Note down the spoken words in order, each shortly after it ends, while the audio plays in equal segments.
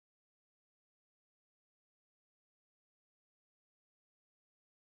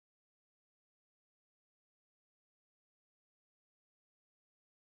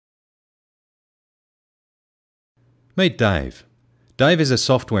Meet Dave. Dave is a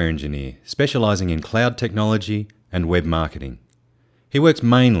software engineer specialising in cloud technology and web marketing. He works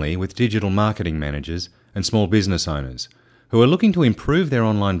mainly with digital marketing managers and small business owners who are looking to improve their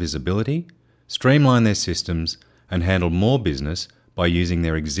online visibility, streamline their systems, and handle more business by using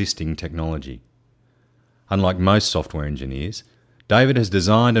their existing technology. Unlike most software engineers, David has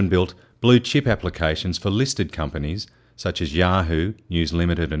designed and built blue-chip applications for listed companies such as Yahoo, News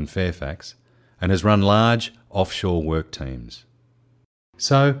Limited and Fairfax, and has run large offshore work teams.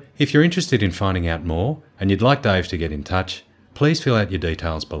 So, if you're interested in finding out more and you'd like Dave to get in touch, please fill out your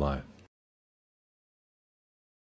details below.